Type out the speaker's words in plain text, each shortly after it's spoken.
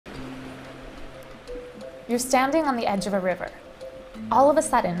You're standing on the edge of a river. All of a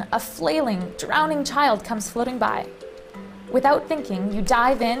sudden, a flailing, drowning child comes floating by. Without thinking, you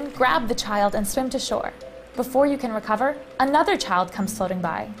dive in, grab the child, and swim to shore. Before you can recover, another child comes floating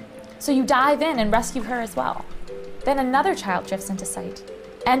by. So you dive in and rescue her as well. Then another child drifts into sight.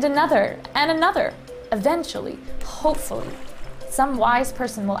 And another, and another. Eventually, hopefully, some wise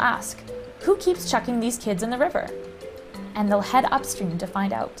person will ask, who keeps chucking these kids in the river? And they'll head upstream to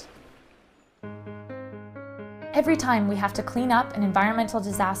find out. Every time we have to clean up an environmental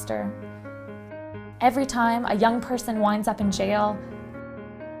disaster, every time a young person winds up in jail,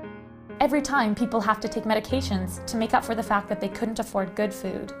 every time people have to take medications to make up for the fact that they couldn't afford good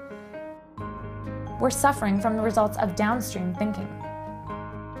food, we're suffering from the results of downstream thinking.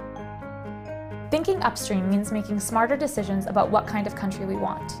 Thinking upstream means making smarter decisions about what kind of country we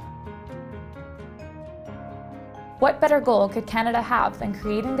want. What better goal could Canada have than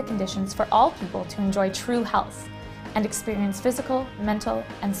creating the conditions for all people to enjoy true health and experience physical, mental,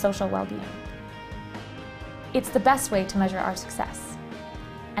 and social well-being? It's the best way to measure our success,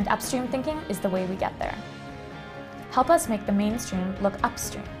 and upstream thinking is the way we get there. Help us make the mainstream look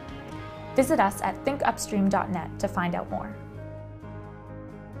upstream. Visit us at thinkupstream.net to find out more.